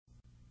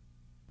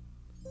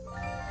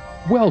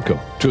Welcome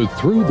to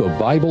Through the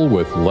Bible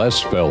with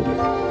Les Feldick,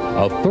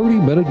 a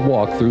 30-minute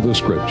walk through the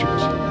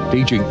Scriptures,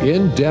 teaching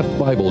in-depth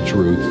Bible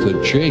truths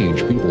that change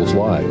people's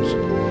lives.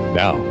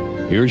 Now,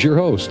 here's your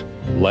host,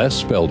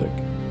 Les Feldick.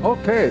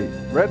 Okay,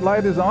 red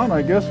light is on.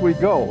 I guess we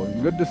go.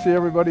 Good to see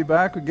everybody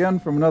back again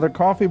from another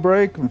coffee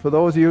break. And for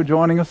those of you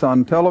joining us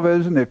on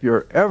television, if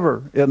you're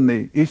ever in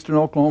the eastern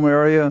Oklahoma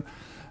area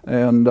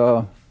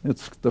and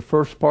it's the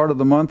first part of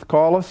the month,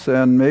 call us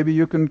and maybe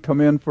you can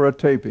come in for a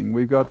taping.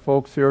 We've got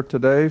folks here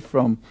today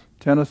from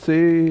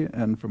Tennessee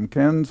and from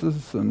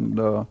Kansas,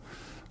 and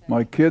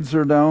my kids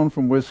are down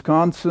from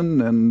Wisconsin,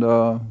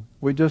 and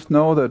we just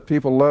know that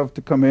people love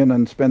to come in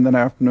and spend an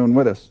afternoon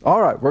with us.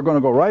 All right, we're going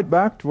to go right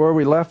back to where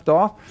we left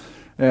off,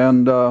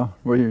 and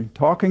we're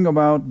talking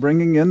about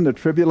bringing in the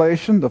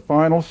tribulation, the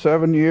final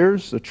 7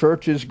 years. The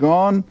church is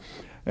gone,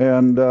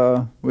 and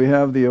we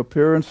have the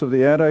appearance of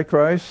the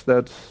Antichrist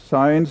that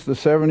signs the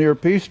 7-year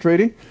peace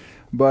treaty.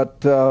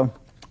 But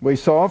we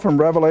saw from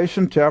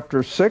Revelation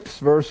chapter 6,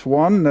 verse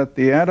 1, that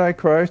the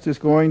Antichrist is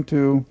going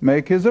to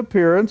make his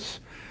appearance,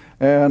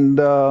 and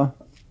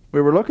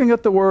we were looking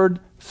at the word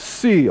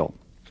seal,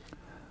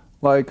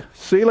 like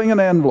sealing an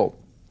envelope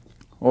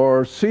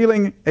or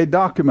sealing a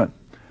document.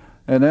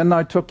 And then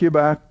I took you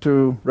back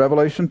to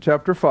Revelation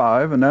chapter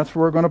 5, and that's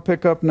where we're going to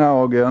pick up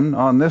now again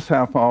on this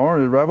half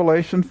hour, is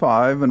Revelation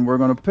 5, and we're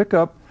going to pick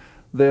up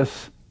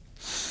this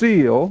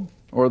seal,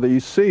 or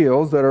these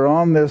seals that are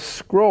on this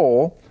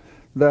scroll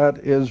that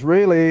is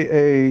really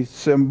a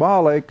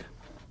symbolic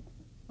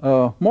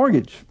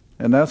mortgage.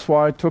 And that's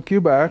why I took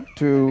you back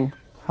to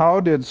how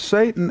did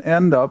Satan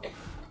end up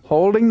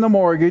holding the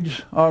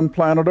mortgage on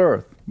planet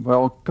Earth?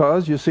 Well,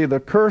 because you see the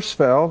curse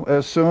fell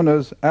as soon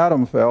as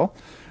Adam fell.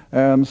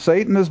 And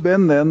Satan has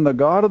been then the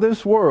god of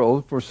this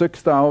world for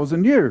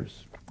 6,000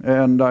 years.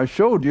 And I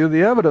showed you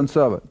the evidence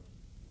of it.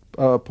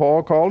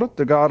 Paul called it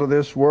the god of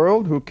this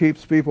world who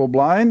keeps people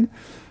blind.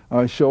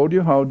 I showed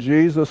you how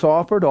Jesus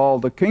offered all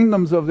the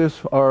kingdoms of this,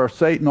 or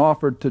Satan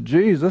offered to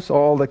Jesus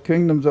all the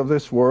kingdoms of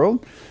this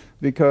world,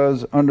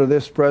 because under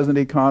this present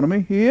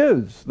economy, he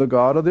is the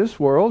god of this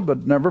world.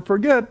 But never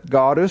forget,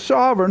 God is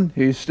sovereign.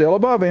 He's still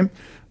above him,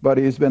 but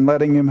he's been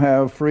letting him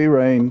have free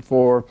reign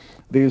for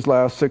these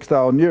last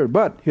 6,000 years.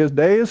 But his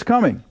day is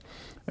coming,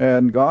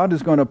 and God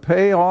is going to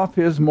pay off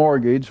his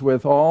mortgage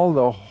with all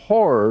the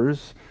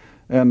horrors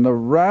and the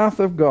wrath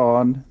of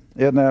God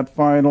in that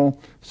final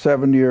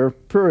 7-year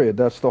period.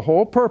 That's the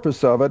whole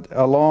purpose of it,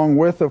 along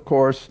with, of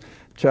course,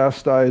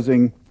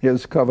 chastising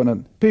his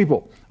covenant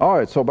people. All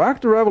right, so back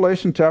to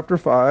Revelation chapter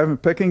 5,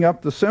 and picking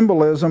up the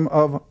symbolism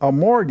of a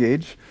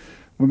mortgage.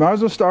 We might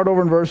as well start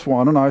over in verse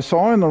 1. And I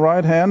saw in the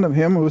right hand of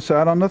him who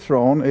sat on the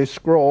throne a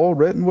scroll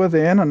written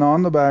within and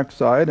on the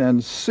backside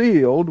and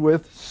sealed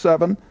with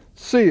 7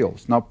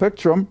 seals. Now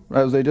picture them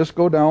as they just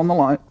go down the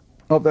line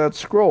of that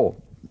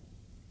scroll.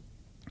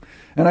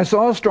 And I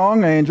saw a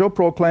strong angel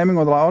proclaiming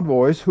with a loud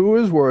voice, "Who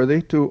is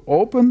worthy to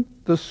open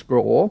the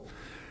scroll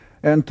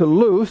and to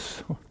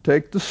loose,"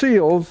 take the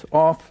seals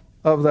off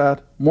of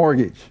that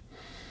mortgage.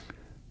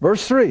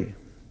 Verse 3,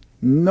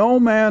 "No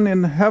man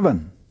in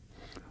heaven,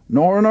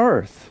 nor on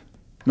earth,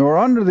 nor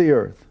under the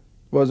earth,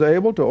 was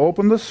able to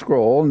open the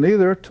scroll,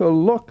 neither to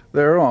look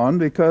thereon,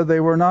 because they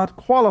were not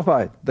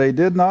qualified." They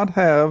did not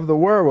have the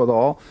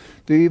wherewithal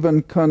to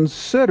even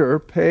consider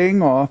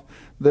paying off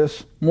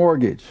this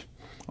mortgage.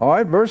 All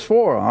right, verse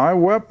 4, "I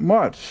wept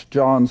much,"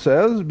 John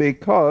says,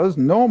 "because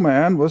no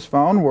man was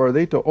found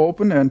worthy to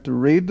open and to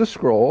read the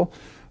scroll,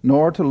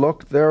 nor to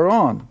look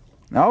thereon."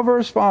 Now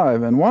verse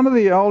 5, "And one of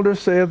the elders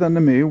saith unto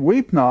me,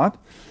 Weep not.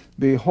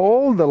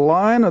 Behold, the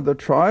Lion of the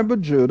tribe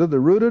of Judah, the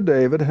root of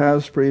David,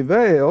 has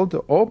prevailed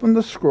to open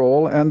the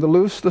scroll and to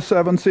loose the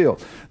 7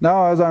 seals."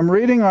 Now, as I'm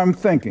reading, I'm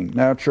thinking,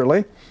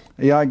 naturally,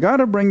 I got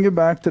to bring you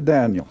back to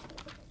Daniel.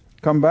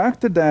 Come back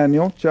to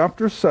Daniel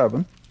chapter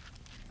 7.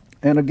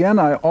 And again,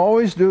 I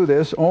always do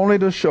this only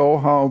to show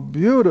how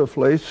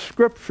beautifully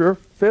Scripture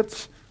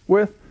fits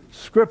with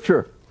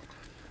Scripture.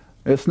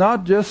 It's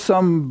not just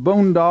some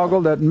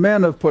boondoggle that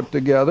men have put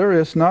together.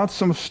 It's not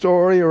some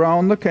story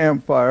around the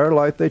campfire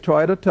like they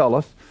try to tell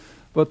us.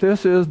 But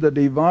this is the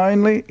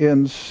divinely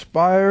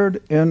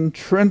inspired,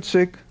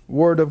 intrinsic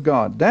Word of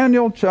God.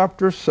 Daniel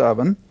chapter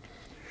 7,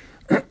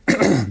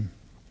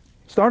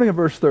 starting at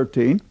verse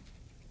 13.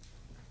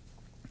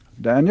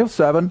 Daniel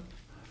 7,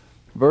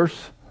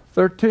 verse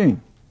 13.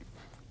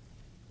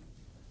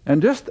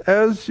 And just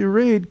as you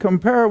read,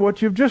 compare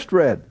what you've just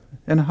read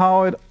and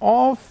how it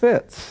all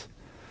fits.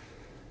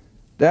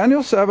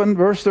 Daniel 7,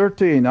 verse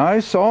 13, "I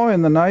saw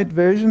in the night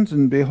visions,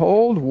 and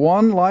behold,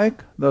 one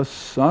like the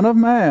Son of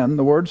Man."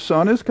 The word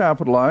Son is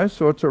capitalized,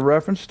 so it's a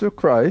reference to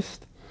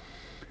Christ.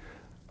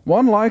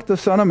 "One like the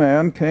Son of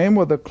Man came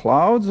with the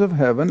clouds of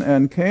heaven,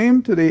 and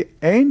came to the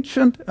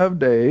Ancient of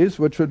Days,"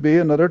 which would be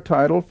another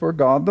title for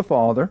God the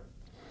Father.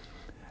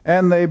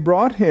 "And they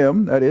brought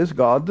him," that is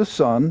God the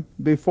Son,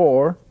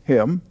 "before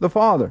him the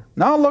Father."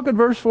 Now look at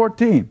verse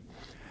 14.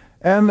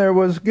 "And there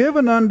was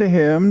given unto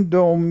him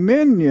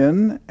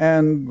dominion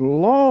and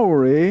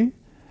glory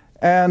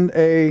and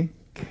a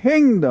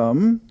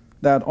kingdom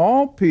that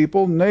all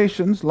people,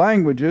 nations,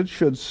 languages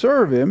should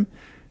serve him.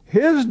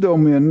 His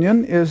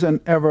dominion is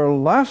an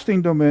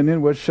everlasting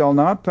dominion which shall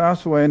not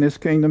pass away, and his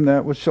kingdom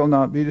that which shall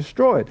not be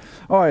destroyed.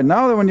 All right,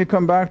 now that when you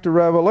come back to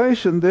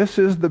Revelation, this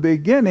is the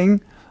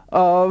beginning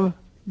of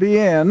the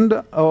end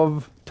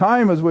of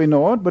time as we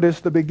know it, but it's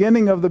the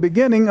beginning of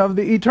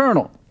the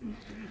eternal.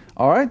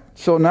 All right,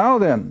 so now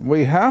then,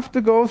 we have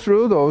to go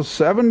through those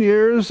 7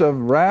 years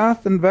of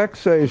wrath and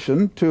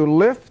vexation to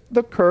lift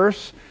the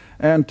curse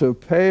and to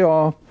pay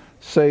off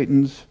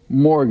Satan's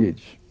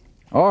mortgage.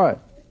 All right.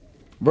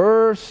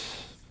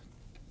 Verse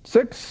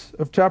 6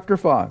 of chapter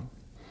 5.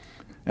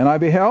 And I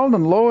beheld,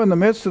 and lo, in the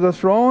midst of the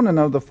throne and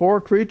of the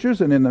four creatures,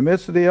 and in the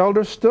midst of the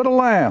elders, stood a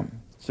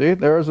lamb. See,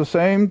 there's the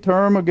same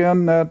term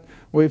again that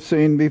we've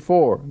seen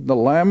before. The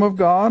Lamb of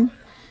God,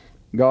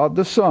 God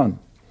the Son.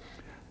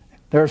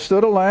 There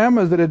stood a lamb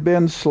as it had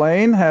been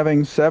slain,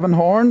 having 7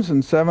 horns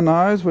and 7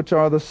 eyes, which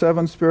are the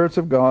 7 spirits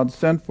of God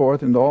sent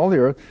forth into all the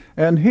earth.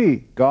 And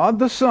he, God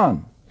the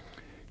Son,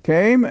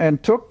 came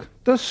and took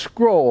the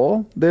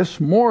scroll,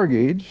 this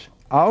mortgage,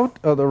 out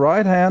of the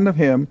right hand of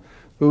him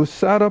who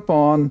sat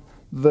upon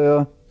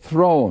the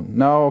throne.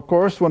 Now, of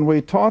course, when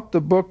we taught the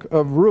book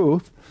of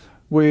Ruth,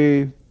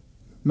 we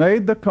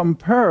made the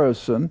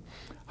comparison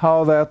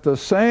how that the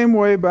same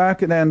way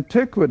back in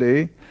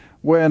antiquity,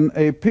 when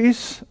a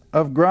piece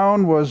of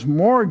ground was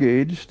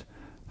mortgaged,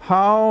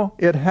 how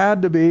it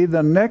had to be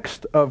the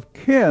next of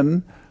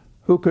kin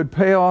who could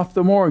pay off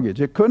the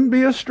mortgage. It couldn't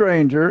be a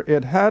stranger.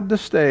 It had to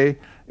stay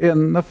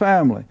in the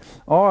family.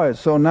 All right,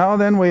 so now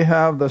then we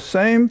have the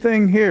same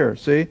thing here.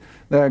 See,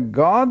 that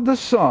God the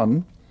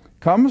Son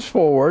comes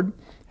forward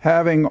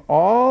having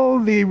all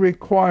the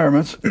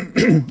requirements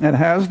and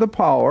has the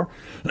power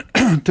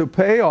to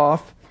pay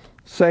off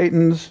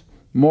Satan's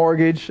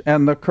mortgage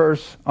and the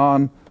curse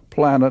on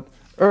planet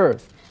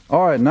Earth.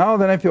 All right, now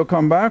then if you'll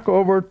come back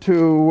over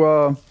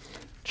to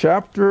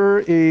chapter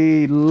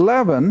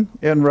 11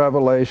 in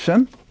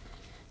Revelation,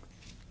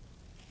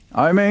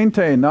 I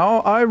maintain,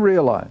 now I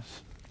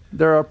realize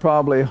there are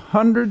probably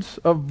hundreds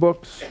of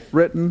books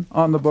written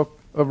on the book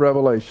of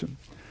Revelation.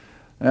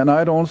 And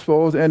I don't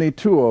suppose any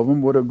 2 of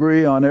them would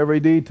agree on every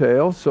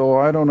detail, so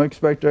I don't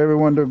expect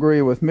everyone to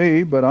agree with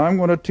me, but I'm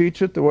going to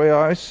teach it the way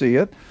I see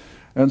it.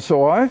 And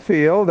so I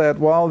feel that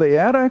while the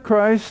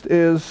Antichrist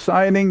is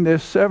signing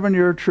this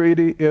 7-year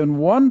treaty in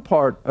one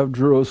part of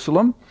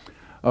Jerusalem,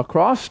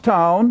 across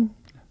town,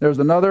 there's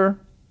another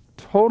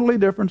totally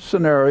different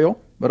scenario,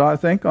 but I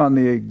think on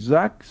the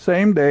exact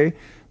same day,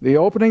 the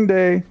opening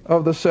day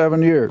of the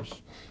 7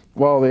 years.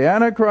 While the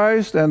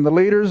Antichrist and the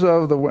leaders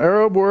of the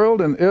Arab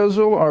world and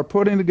Israel are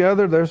putting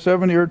together their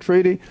 7-year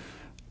treaty,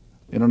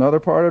 in another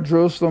part of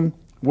Jerusalem,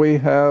 we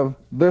have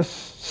this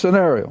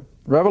scenario.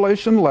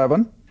 Revelation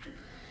 11,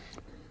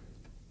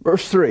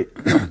 verse 3.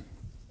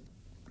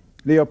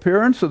 The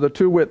appearance of the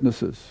 2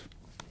 witnesses.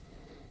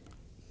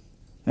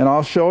 And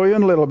I'll show you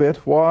in a little bit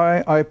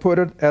why I put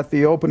it at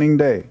the opening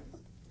day.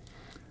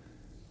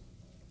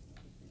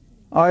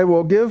 I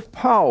will give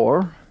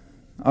power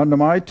unto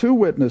my 2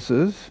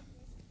 witnesses,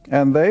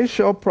 and they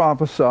shall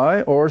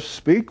prophesy, or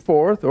speak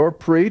forth, or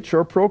preach,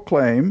 or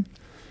proclaim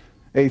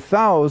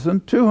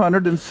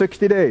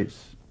 1,260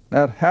 days.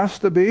 That has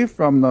to be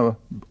from the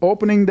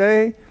opening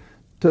day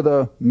to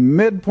the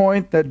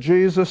midpoint that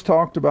Jesus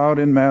talked about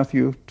in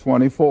Matthew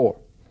 24.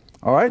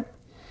 All right?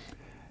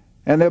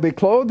 And they'll be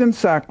clothed in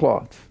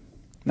sackcloth.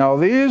 Now,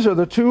 these are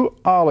the 2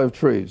 olive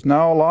trees.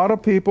 Now, a lot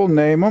of people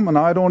name them, and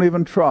I don't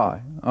even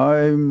try.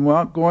 I'm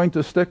not going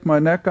to stick my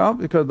neck out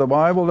because the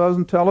Bible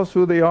doesn't tell us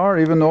who they are,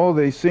 even though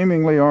they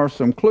seemingly are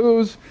some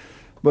clues.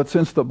 But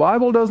since the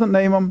Bible doesn't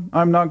name them,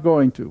 I'm not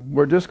going to.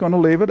 We're just going to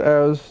leave it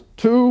as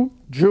 2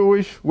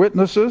 Jewish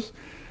witnesses.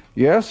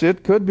 Yes,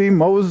 it could be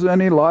Moses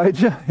and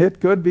Elijah. It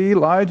could be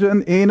Elijah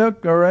and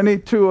Enoch, or any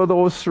 2 of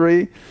those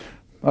 3.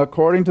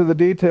 According to the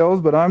details,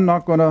 but I'm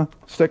not going to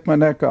stick my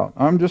neck out.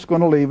 I'm just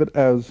going to leave it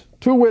as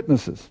 2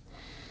 witnesses.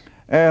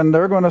 And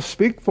they're going to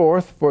speak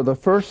forth for the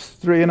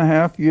first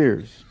 3.5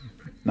 years.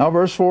 Now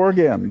verse 4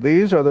 again.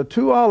 These are the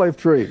 2 olive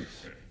trees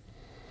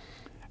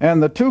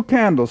and the 2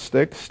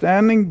 candlesticks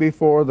standing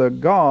before the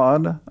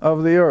God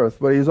of the earth.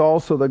 But he's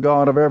also the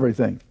God of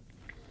everything.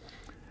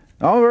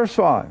 Now verse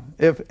 5.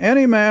 If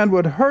any man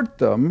would hurt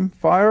them,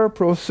 fire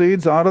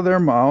proceeds out of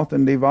their mouth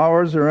and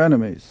devours their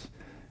enemies.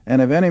 And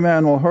if any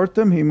man will hurt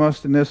them, he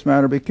must in this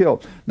manner be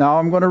killed. Now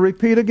I'm going to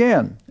repeat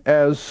again.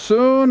 As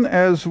soon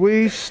as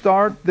we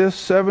start this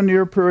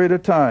 7-year period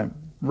of time,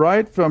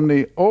 right from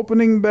the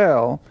opening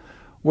bell,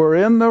 we're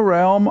in the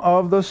realm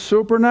of the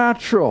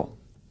supernatural.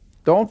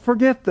 Don't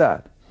forget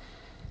that.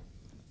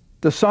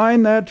 To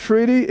sign that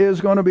treaty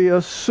is going to be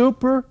a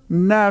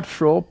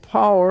supernatural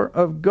power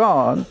of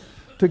God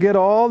to get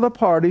all the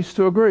parties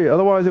to agree.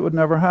 Otherwise it would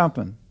never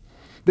happen.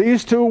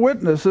 These 2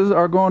 witnesses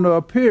are going to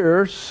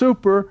appear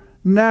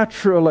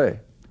supernaturally.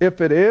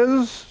 If it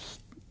is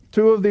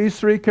 2 of these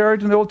 3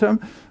 characters in the Old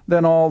Testament,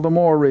 then all the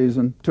more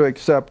reason to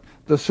accept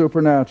the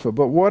supernatural.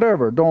 But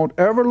whatever, don't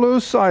ever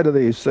lose sight of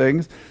these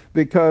things,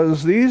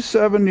 because these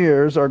 7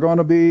 years are going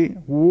to be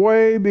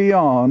way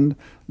beyond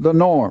the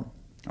norm.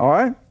 All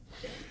right?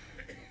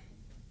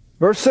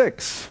 Verse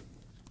 6.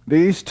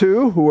 These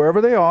two,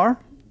 whoever they are,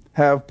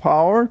 have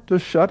power to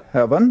shut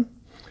heaven,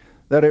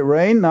 that it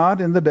rain not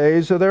in the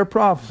days of their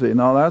prophecy.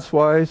 Now that's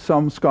why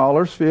some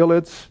scholars feel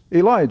it's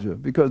Elijah,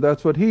 because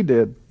that's what he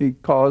did. He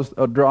caused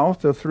a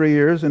drought of 3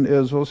 years in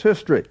Israel's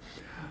history.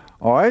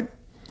 All right?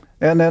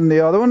 And then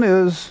the other one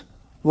is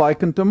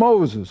likened to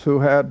Moses, who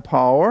had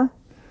power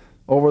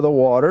over the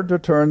water to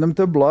turn them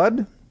to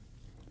blood.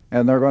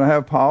 And they're going to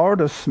have power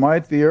to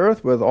smite the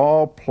earth with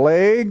all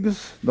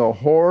plagues, the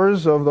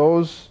horrors of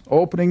those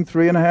opening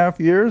 3.5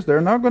 years.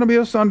 They're not going to be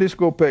a Sunday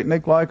school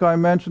picnic like I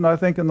mentioned, I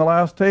think, in the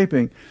last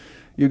taping.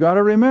 You got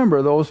to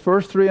remember those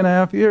first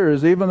 3.5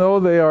 years, even though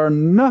they are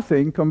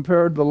nothing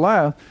compared to the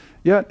last,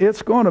 yet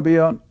it's going to be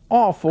an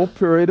awful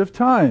period of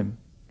time.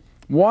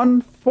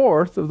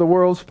 1/4 of the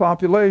world's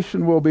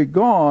population will be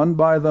gone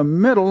by the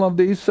middle of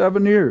these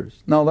 7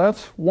 years. Now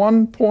that's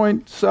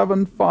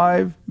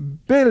 1.75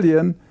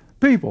 billion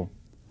people.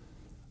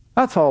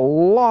 That's a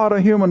lot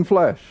of human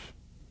flesh.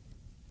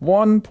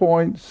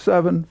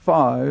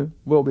 1.75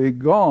 will be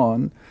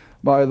gone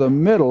by the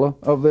middle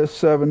of this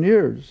 7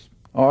 years.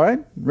 All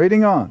right,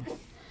 reading on.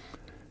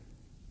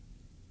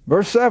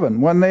 Verse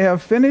 7, when they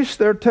have finished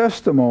their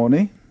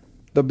testimony,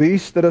 the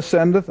beast that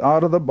ascendeth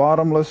out of the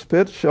bottomless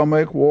pit shall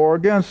make war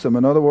against them.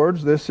 In other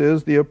words, this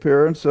is the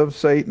appearance of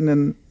Satan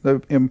and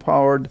the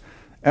empowered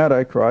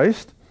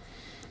Antichrist.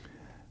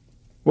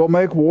 Will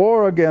make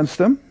war against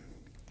them,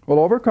 will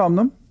overcome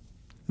them,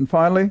 and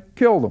finally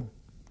kill them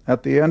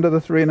at the end of the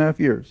 3.5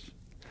 years.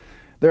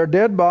 Their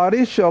dead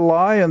bodies shall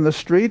lie in the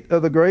street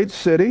of the great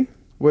city,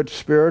 which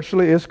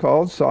spiritually is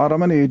called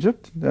Sodom and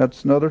Egypt.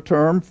 That's another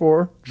term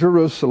for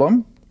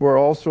Jerusalem, where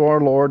also our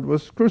Lord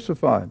was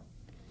crucified.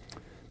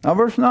 Now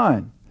verse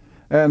 9,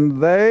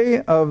 and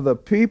they of the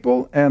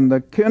people and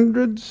the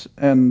kindreds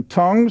and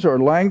tongues or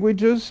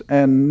languages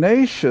and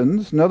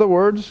nations, in other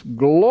words,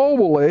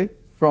 globally,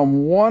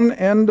 from one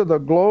end of the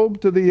globe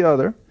to the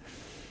other,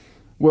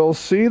 will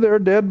see their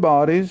dead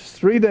bodies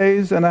 3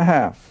 days and a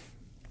half.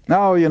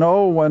 Now, you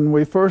know, when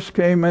we first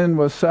came in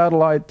with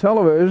satellite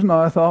television,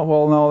 I thought,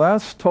 well, no,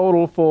 that's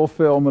total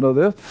fulfillment of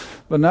this.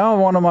 But now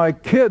one of my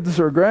kids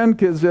or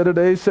grandkids the other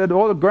day said,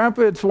 oh,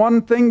 Grandpa, it's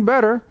one thing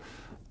better.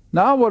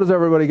 Now what has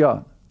everybody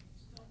got?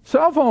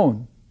 Cell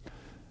phone.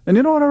 And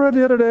you know what I read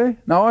the other day?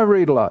 Now I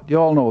read a lot. You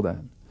all know that.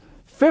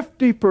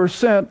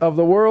 50% of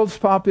the world's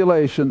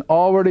population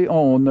already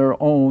own their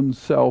own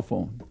cell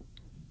phone.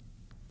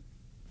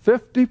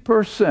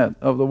 50%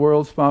 of the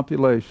world's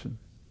population.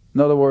 In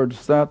other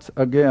words, that,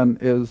 again,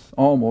 is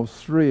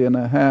almost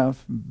 3.5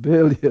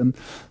 billion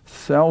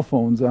cell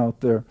phones out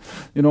there.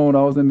 You know, when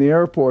I was in the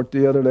airport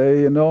the other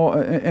day, you know,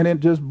 and it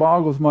just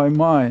boggles my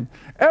mind.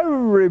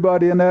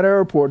 Everybody in that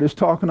airport is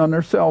talking on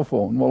their cell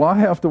phone. Well, I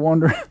have to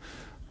wonder,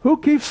 who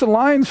keeps the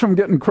lines from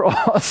getting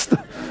crossed?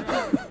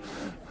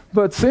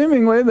 But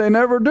seemingly they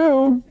never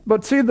do.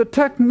 But see, the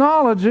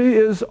technology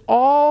is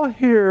all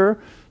here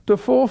to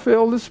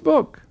fulfill this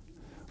book.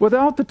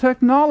 Without the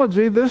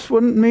technology, this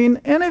wouldn't mean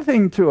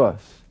anything to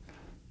us.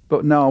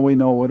 But now we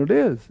know what it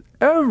is.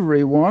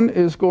 Everyone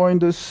is going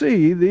to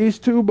see these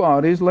two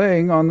bodies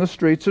laying on the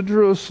streets of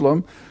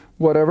Jerusalem,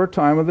 whatever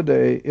time of the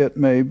day it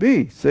may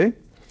be. See?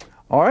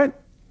 All right?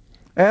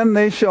 And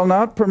they shall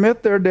not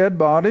permit their dead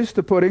bodies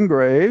to put in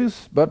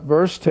graves. But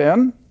verse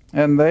 10,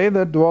 and they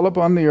that dwell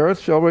upon the earth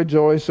shall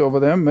rejoice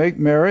over them, make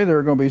merry.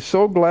 They're going to be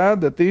so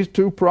glad that these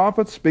two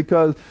prophets,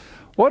 because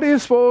what do you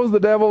suppose the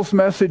devil's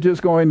message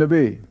is going to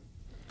be?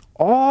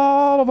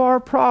 All of our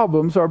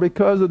problems are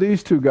because of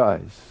these two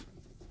guys.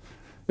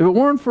 If it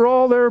weren't for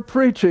all their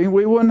preaching,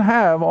 we wouldn't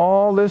have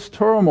all this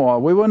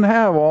turmoil. We wouldn't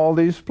have all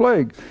these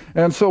plagues.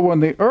 And so when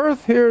the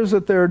earth hears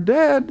that they're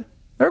dead,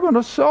 they're going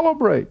to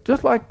celebrate,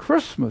 just like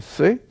Christmas,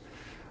 see?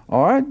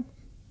 All right?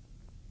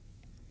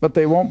 But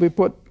they won't be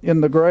put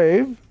in the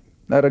grave.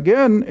 That,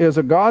 again, is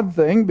a God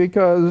thing,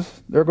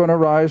 because they're going to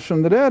rise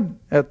from the dead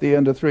at the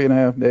end of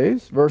 3.5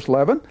 days. Verse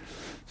 11.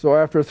 So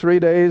after 3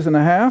 days and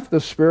a half, the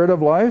Spirit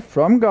of life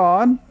from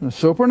God, the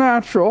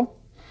supernatural,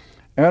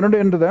 entered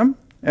into them,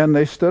 and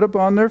they stood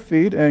upon their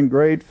feet, and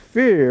great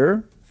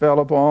fear fell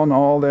upon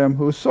all them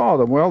who saw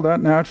them. Well, that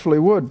naturally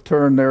would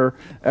turn their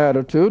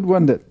attitude,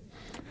 wouldn't it?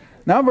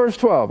 Now verse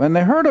 12, and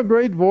they heard a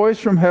great voice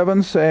from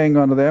heaven saying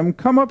unto them,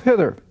 come up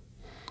hither.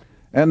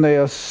 And they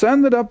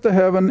ascended up to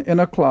heaven in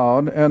a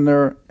cloud, and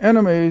their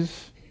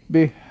enemies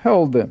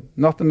beheld them.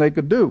 Nothing they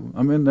could do.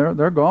 I mean,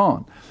 they're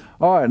gone.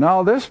 All right,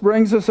 now this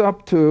brings us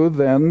up to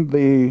then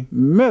the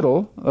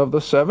middle of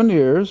the 7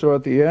 years, or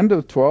at the end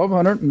of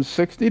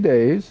 1260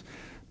 days.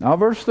 Now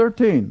verse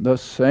 13, the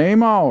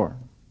same hour,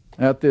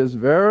 at this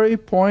very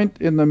point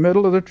in the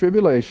middle of the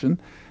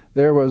tribulation,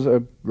 there was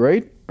a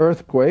great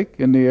earthquake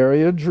in the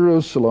area of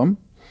Jerusalem,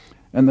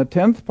 and the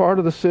 10th part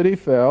of the city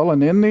fell,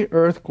 and in the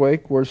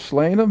earthquake were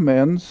slain of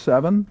men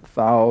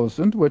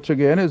 7,000, which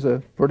again is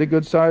a pretty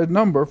good sized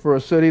number for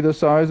a city the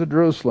size of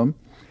Jerusalem.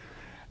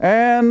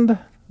 And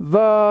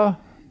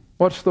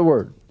what's the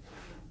word?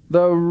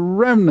 The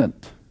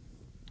remnant.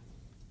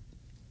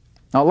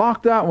 Now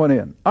lock that one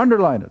in.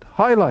 Underline it.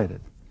 Highlight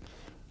it.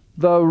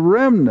 the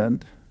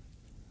remnant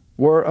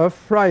were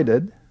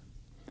affrighted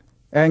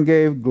and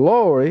gave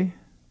glory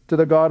to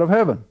the God of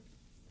heaven.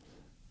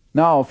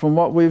 Now, from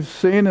what we've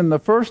seen in the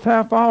first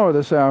half hour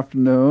this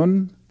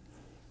afternoon,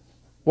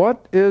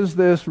 what is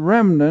this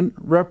remnant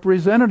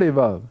representative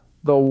of?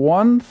 The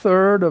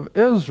 1/3 of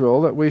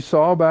Israel that we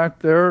saw back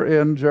there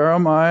in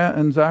Jeremiah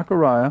and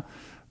Zechariah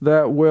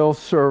that will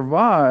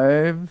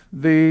survive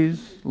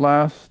these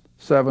last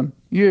 7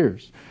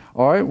 years.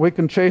 All right, we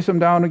can chase them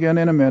down again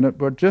in a minute,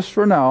 but just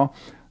for now,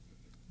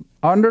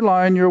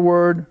 underline your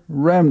word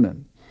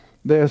remnant.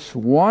 This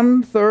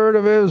 1/3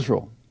 of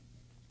Israel.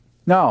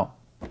 Now,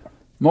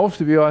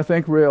 most of you, I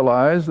think,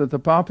 realize that the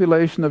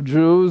population of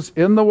Jews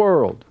in the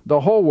world,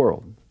 the whole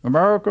world,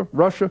 America,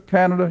 Russia,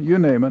 Canada, you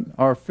name it,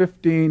 are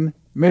 15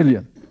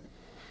 million.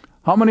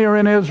 How many are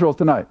in Israel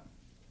tonight?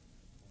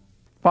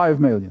 5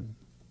 million.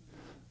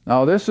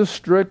 Now, this is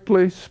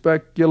strictly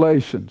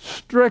speculation.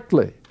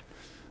 Strictly.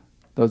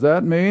 Does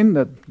that mean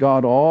that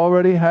God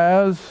already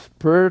has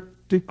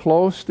pretty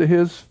close to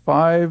his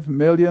 5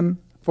 million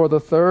for the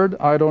third?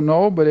 I don't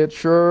know, but it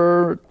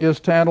sure is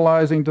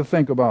tantalizing to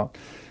think about,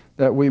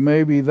 that we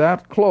may be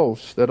that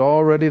close, that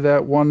already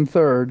that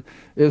 1/3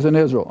 is in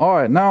Israel. All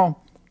right, now,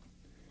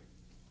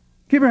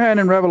 keep your hand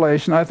in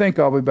Revelation. I think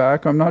I'll be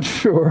back. I'm not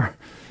sure.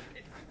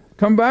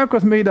 Come back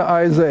with me to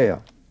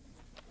Isaiah.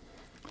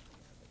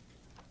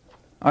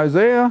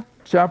 Isaiah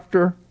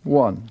chapter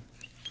 1,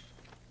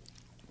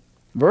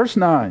 verse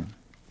 9.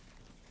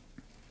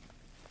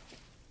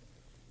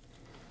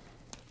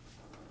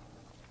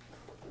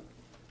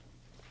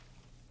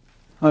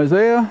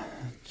 Isaiah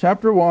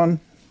chapter 1,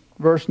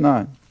 verse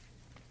 9.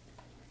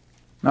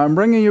 Now I'm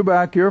bringing you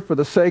back here for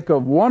the sake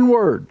of one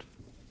word.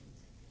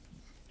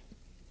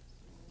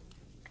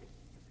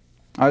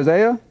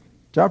 Isaiah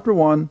chapter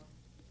 1,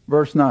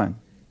 verse 9.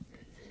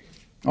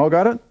 All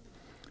got it?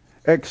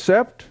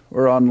 Except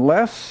or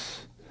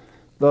unless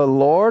the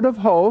Lord of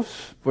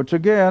hosts, which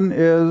again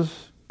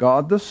is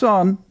God the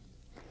Son,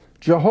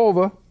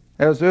 Jehovah,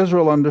 as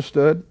Israel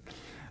understood,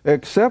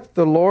 except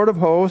the Lord of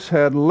hosts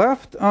had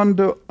left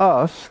unto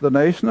us, the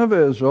nation of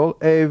Israel,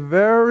 a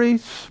very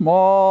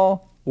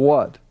small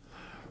what?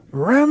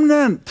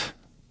 Remnant.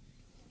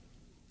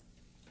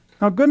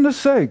 Now, goodness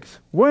sakes,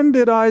 when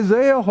did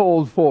Isaiah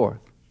hold forth?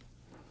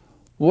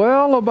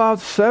 Well, about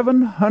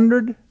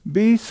 700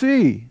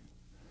 BC,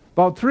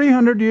 about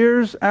 300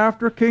 years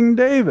after King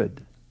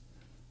David.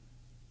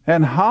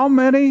 And how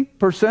many,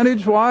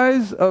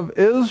 percentage-wise, of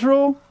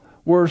Israel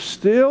were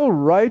still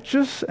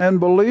righteous and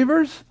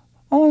believers?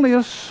 Only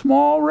a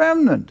small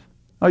remnant.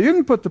 Now, you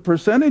can put the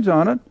percentage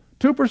on it,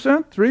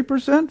 2%,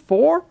 3%,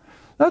 4%,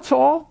 that's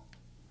all.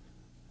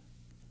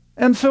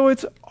 And so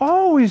it's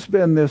always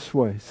been this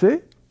way, see?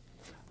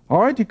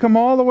 All right, you come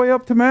all the way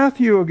up to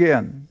Matthew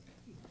again.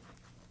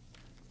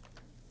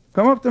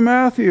 Come up to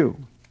Matthew,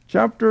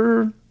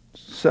 chapter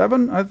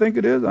 7, I think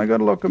it is. I got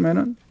to look a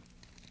minute.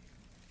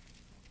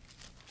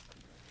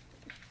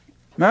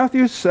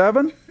 Matthew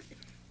 7,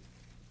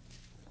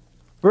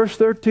 verse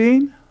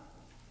 13.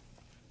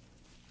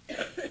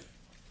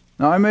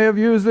 Now, I may have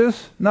used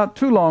this not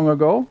too long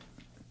ago,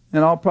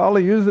 and I'll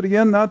probably use it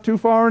again not too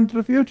far into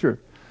the future.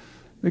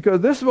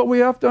 Because this is what we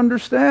have to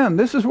understand.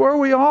 This is where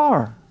we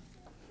are.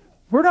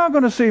 We're not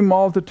going to see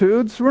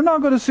multitudes. We're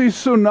not going to see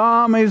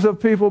tsunamis of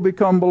people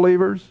become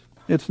believers.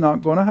 It's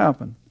not going to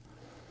happen.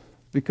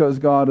 Because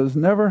God has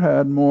never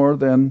had more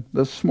than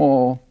the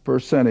small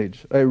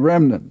percentage, a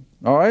remnant.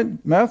 All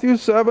right? Matthew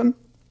 7,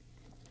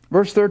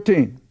 verse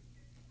 13.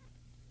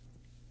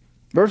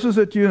 Verses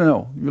that you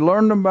know. You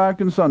learned them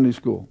back in Sunday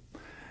school.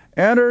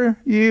 Enter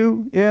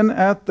you in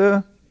at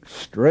the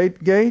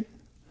strait gate,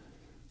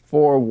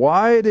 for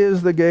wide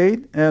is the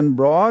gate, and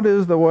broad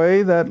is the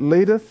way that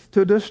leadeth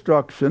to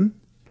destruction,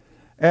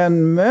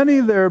 and many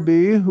there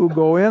be who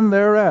go in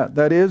thereat,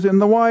 that is, in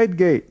the wide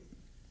gate.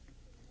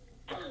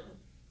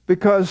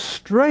 Because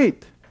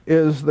strait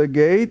is the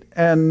gate,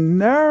 and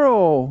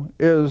narrow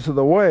is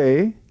the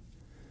way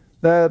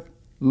that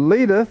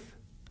leadeth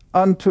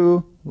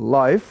unto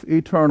life,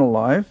 eternal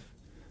life,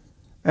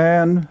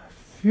 and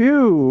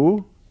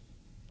few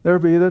there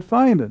be that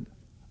find it.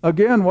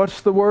 Again,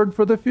 what's the word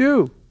for the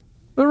few?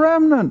 The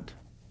remnant.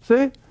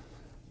 See?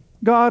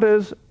 God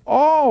is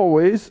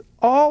always,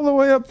 all the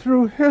way up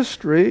through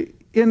history,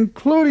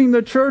 including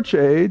the church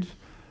age,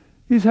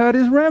 he's had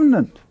his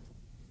remnant.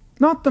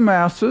 Not the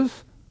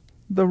masses,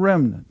 the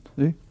remnant.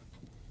 See?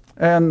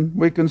 And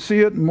we can see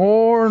it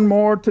more and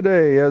more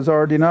today as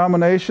our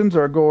denominations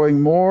are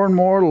going more and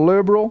more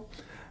liberal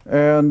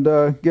and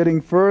getting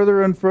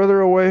further and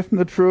further away from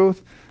the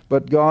truth.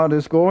 But God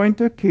is going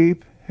to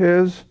keep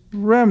his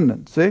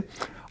remnant. See?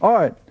 All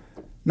right.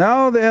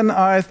 Now then,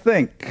 I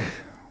think.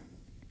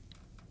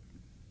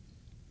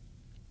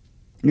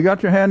 You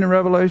got your hand in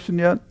Revelation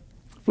yet?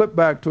 Flip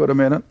back to it a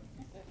minute.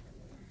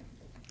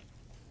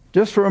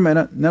 Just for a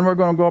minute, and then we're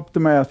going to go up to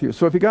Matthew.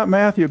 So if you got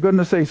Matthew,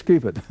 goodness sakes,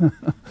 keep it.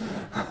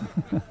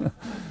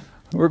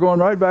 We're going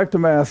right back to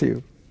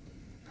Matthew.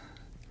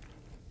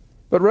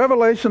 But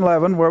Revelation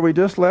 11, where we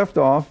just left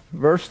off,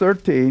 verse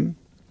 13,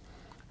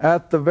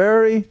 at the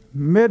very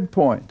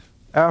midpoint,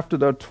 after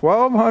the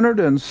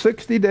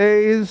 1,260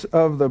 days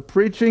of the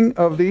preaching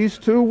of these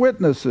two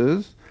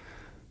witnesses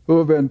who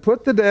have been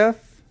put to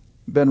death,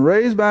 been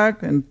raised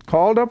back, and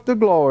called up to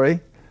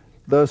glory,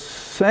 the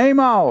same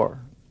hour,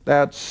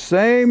 that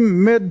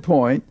same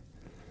midpoint,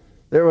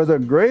 there was a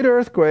great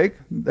earthquake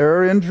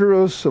there in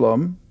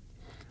Jerusalem.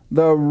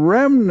 The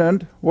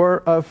remnant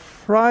were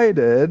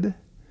affrighted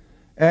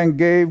and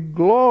gave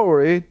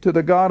glory to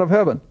the God of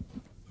heaven.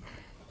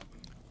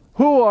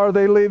 Who are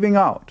they leaving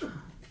out?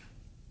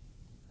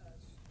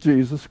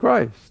 Jesus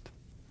Christ.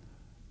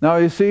 Now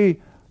you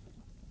see,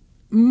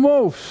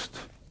 most,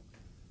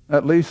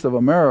 at least of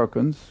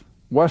Americans,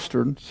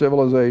 Western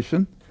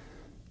civilization,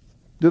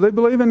 do they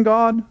believe in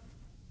God?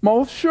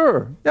 Most,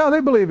 sure. Yeah,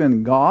 they believe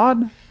in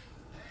God.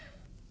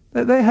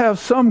 They have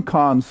some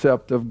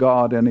concept of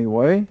God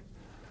anyway.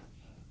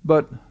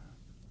 But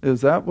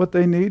is that what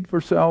they need for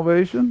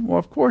salvation? Well,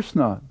 of course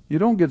not. You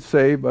don't get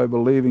saved by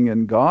believing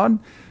in God.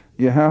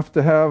 You have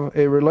to have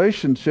a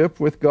relationship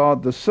with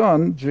God the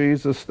Son,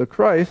 Jesus the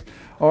Christ.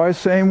 Or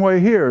same way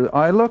here.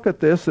 I look at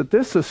this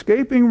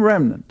escaping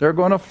remnant, they're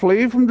going to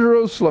flee from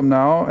Jerusalem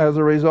now as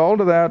a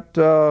result of that,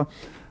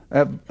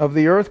 of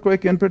the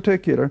earthquake in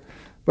particular.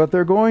 But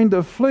they're going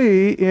to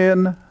flee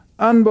in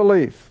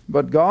unbelief.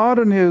 But God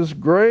in His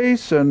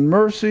grace and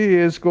mercy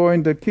is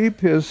going to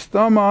keep His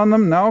thumb on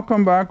them. Now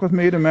come back with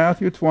me to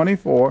Matthew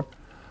 24.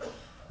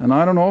 And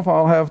I don't know if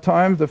I'll have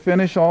time to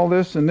finish all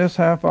this in this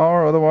half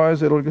hour,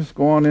 otherwise it'll just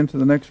go on into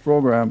the next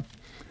program.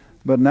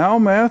 But now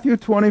Matthew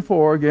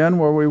 24 again,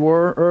 where we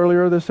were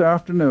earlier this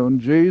afternoon,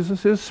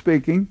 Jesus is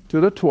speaking to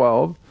the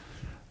 12,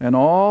 and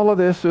all of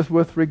this is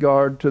with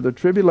regard to the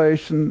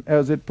tribulation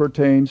as it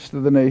pertains to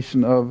the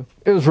nation of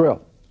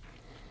Israel.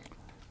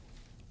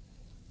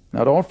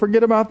 Now don't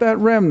forget about that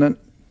remnant.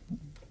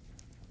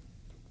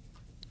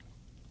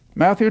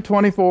 Matthew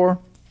 24,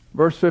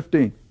 verse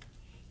 15.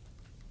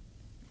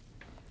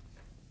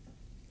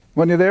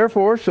 When you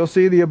therefore shall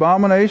see the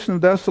abomination of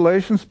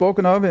desolation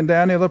spoken of in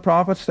Daniel the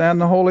prophet stand in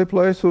the holy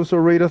place, whoso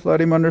readeth, let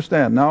him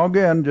understand. Now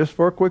again, just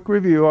for a quick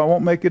review, I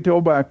won't make you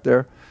go back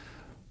there.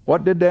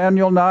 What did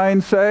Daniel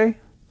 9 say?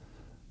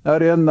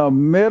 That in the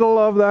middle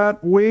of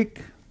that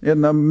week,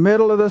 in the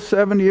middle of the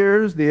 7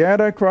 years, the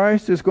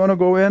Antichrist is going to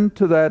go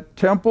into that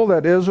temple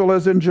that Israel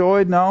has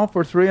enjoyed now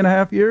for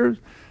 3.5 years,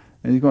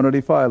 and he's going to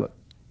defile it.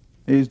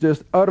 He's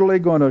just utterly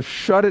going to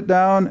shut it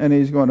down, and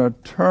he's going to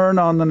turn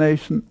on the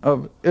nation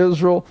of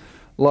Israel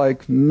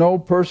like no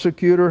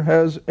persecutor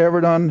has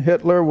ever done.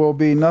 Hitler will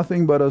be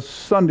nothing but a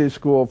Sunday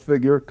school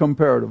figure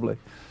comparatively.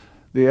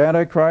 The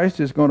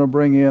Antichrist is going to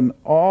bring in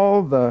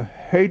all the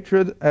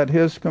hatred at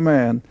his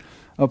command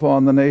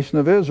upon the nation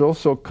of Israel.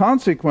 So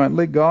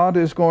consequently, God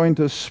is going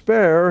to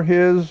spare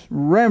His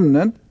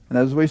remnant. And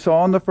as we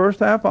saw in the first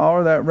half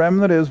hour, that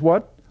remnant is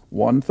what?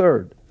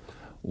 1/3.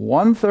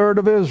 1/3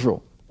 of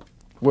Israel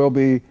will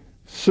be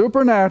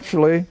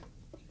supernaturally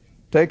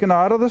taken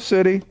out of the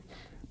city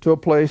to a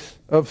place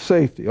of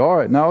safety. All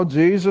right, now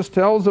Jesus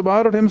tells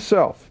about it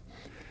Himself.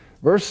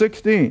 Verse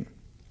 16,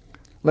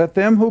 let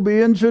them who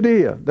be in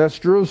Judea, that's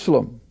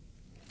Jerusalem,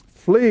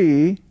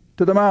 flee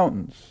to the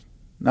mountains.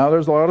 Now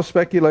there's a lot of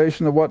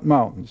speculation of what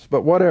mountains,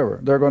 but whatever.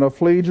 They're going to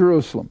flee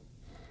Jerusalem.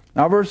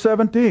 Now verse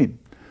 17,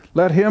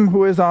 let him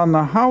who is on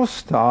the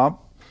housetop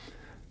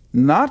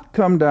not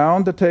come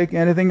down to take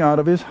anything out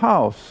of his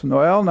house.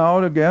 Well,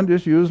 now again,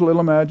 just use a little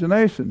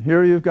imagination.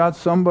 Here you've got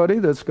somebody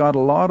that's got a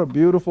lot of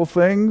beautiful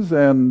things,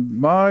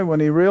 and when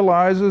he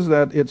realizes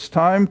that it's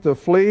time to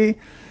flee,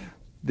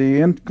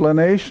 the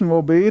inclination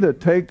will be to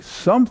take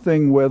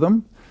something with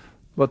him.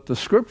 But the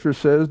Scripture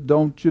says,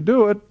 don't you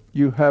do it.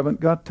 You haven't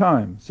got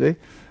time. See?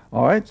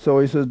 All right, so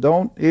he says,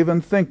 don't even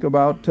think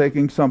about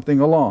taking something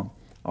along.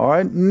 All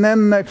right, and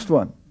then next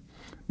one.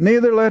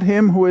 Neither let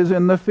him who is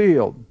in the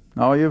field.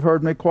 Now you've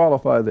heard me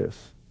qualify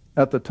this.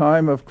 At the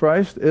time of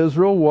Christ,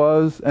 Israel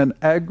was an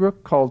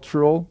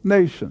agricultural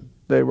nation.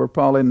 They were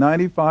probably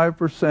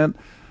 95%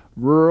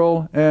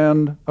 rural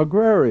and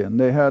agrarian.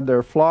 They had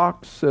their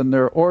flocks and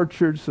their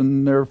orchards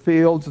and their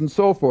fields and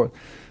so forth.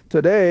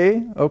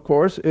 Today, of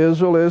course,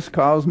 Israel is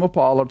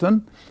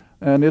cosmopolitan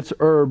and it's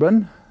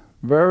urban.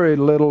 Very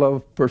little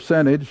of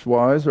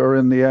percentage-wise are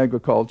in the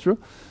agriculture.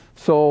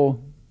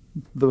 So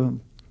the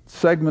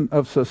segment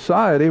of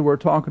society we're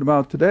talking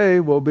about today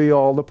will be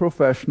all the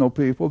professional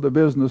people, the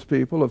business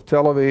people of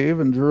Tel Aviv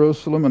and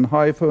Jerusalem and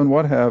Haifa and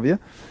what have you.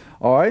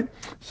 All right,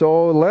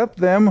 so let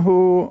them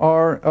who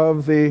are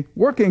of the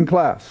working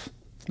class,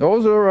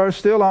 those who are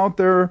still out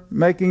there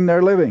making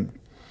their living,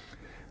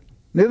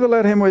 neither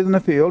let him within the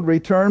field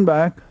return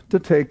back to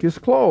take his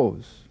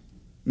clothes.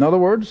 In other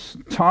words,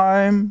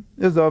 time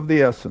is of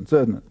the essence,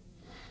 isn't it?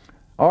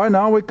 All right,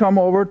 now we come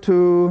over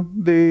to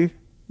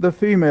the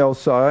female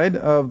side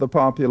of the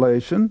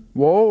population.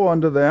 Woe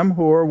unto them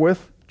who are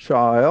with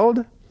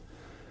child.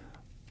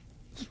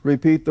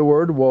 Repeat the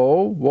word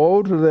woe.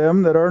 Woe to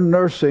them that are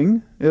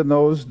nursing in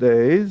those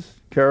days,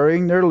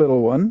 carrying their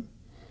little one.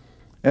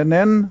 And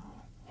then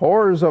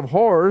horrors of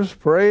horrors,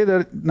 pray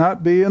that it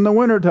not be in the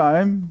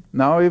wintertime.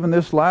 Now, even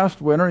this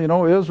last winter, you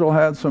know, Israel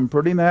had some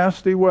pretty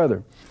nasty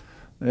weather.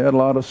 They had a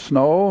lot of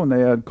snow, and they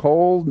had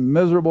cold and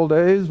miserable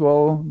days.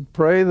 Well,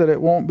 pray that it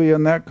won't be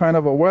in that kind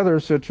of a weather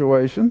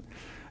situation.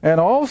 And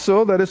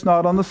also that it's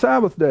not on the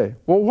Sabbath day.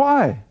 Well,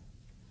 why?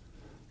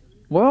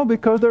 Well,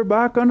 because they're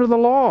back under the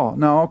law.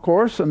 Now, of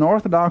course, an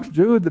Orthodox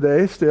Jew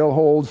today still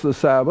holds the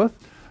Sabbath,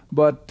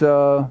 but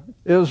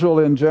Israel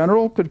in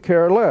general could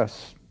care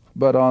less.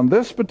 But on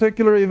this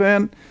particular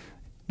event,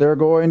 they're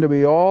going to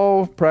be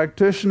all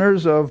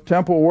practitioners of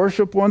temple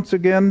worship once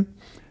again,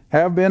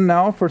 have been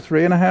now for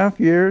 3.5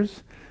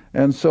 years.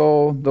 And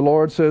so the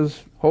Lord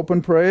says, hope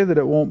and pray that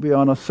it won't be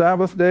on a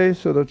Sabbath day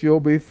so that you'll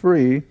be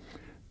free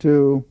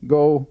to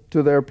go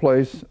to their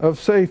place of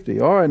safety.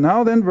 All right,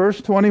 now then,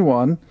 verse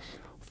 21,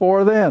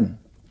 for then,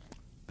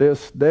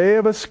 this day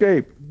of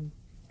escape,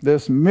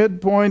 this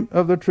midpoint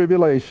of the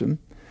tribulation,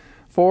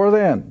 for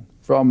then,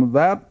 from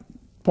that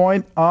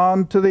point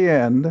on to the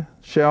end,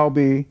 shall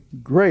be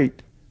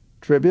great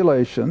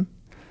tribulation,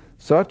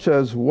 such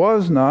as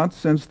was not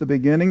since the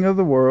beginning of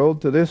the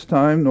world to this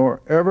time,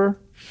 nor ever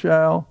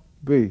shall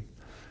be.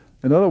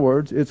 In other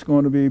words, it's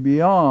going to be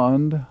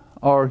beyond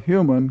our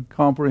human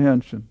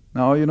comprehension.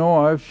 Now, you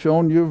know, I've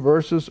shown you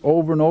verses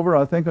over and over.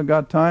 I think I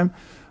got time.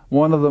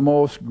 One of the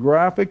most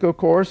graphic, of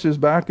course, is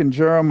back in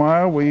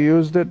Jeremiah. We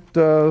used it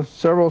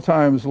several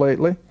times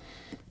lately.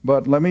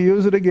 But let me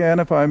use it again,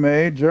 if I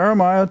may.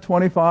 Jeremiah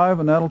 25,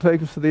 and that'll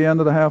take us to the end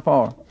of the half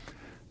hour.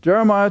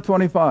 Jeremiah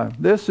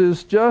 25. This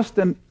is just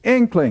an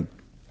inkling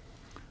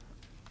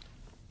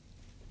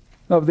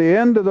of the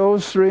end of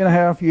those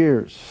 3.5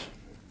 years.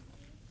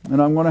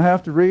 And I'm going to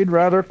have to read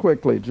rather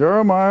quickly.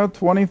 Jeremiah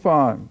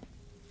 25.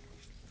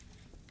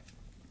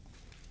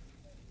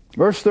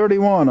 Verse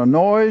 31, a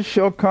noise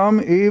shall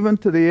come even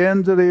to the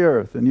ends of the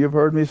earth. And you've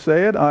heard me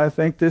say it. I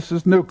think this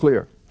is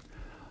nuclear.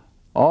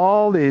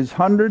 All these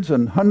hundreds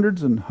and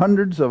hundreds and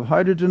hundreds of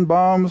hydrogen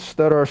bombs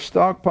that are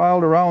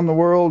stockpiled around the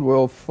world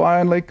will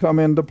finally come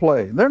into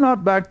play. They're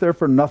not back there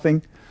for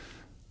nothing.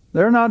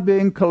 They're not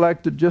being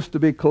collected just to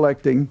be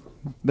collecting.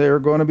 They are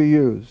going to be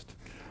used.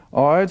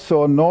 All right,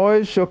 so a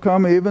noise shall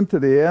come even to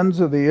the ends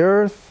of the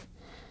earth.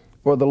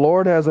 For the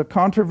Lord has a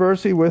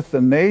controversy with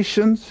the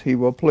nations. He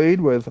will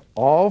plead with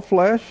all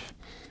flesh,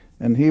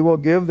 and he will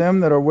give them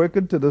that are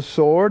wicked to the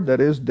sword,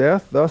 that is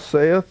death. Thus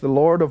saith the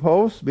Lord of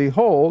hosts,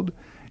 behold,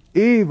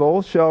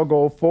 evil shall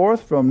go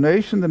forth from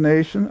nation to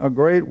nation, a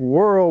great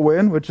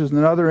whirlwind, which is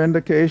another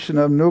indication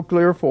of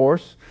nuclear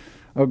force.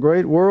 A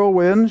great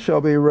whirlwind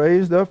shall be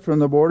raised up from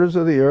the borders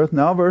of the earth.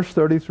 Now verse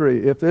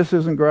 33. If this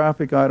isn't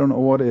graphic, I don't know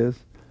what is.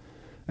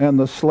 And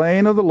the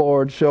slain of the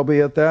Lord shall be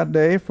at that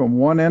day from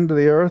one end of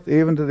the earth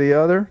even to the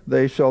other.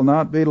 They shall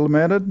not be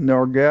lamented,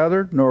 nor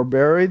gathered, nor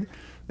buried.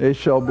 They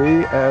shall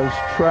be as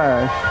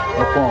trash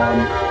upon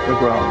the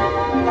ground.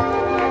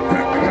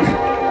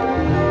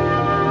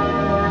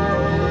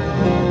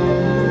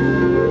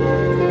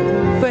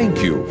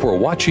 Thank you for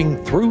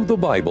watching Through the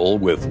Bible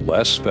with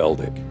Les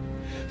Feldick.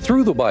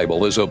 Through the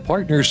Bible is a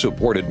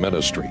partner-supported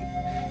ministry.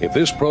 If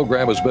this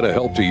program has been a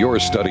help to your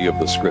study of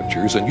the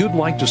Scriptures and you'd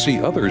like to see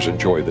others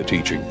enjoy the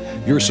teaching,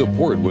 your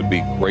support would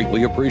be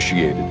greatly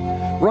appreciated.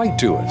 Write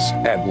to us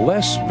at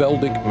Les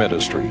Feldick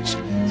Ministries,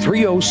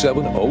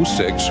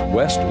 30706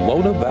 West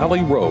Lona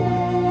Valley Road,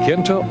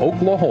 Kinta,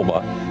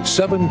 Oklahoma,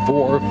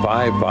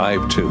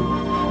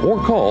 74552.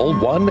 Or call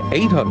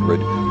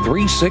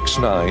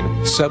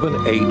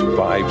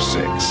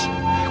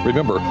 1-800-369-7856.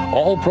 Remember,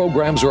 all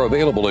programs are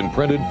available in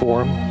printed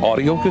form,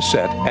 audio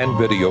cassette, and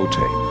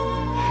videotape.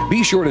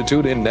 Be sure to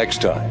tune in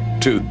next time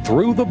to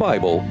Through the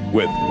Bible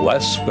with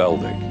Les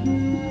Feldick.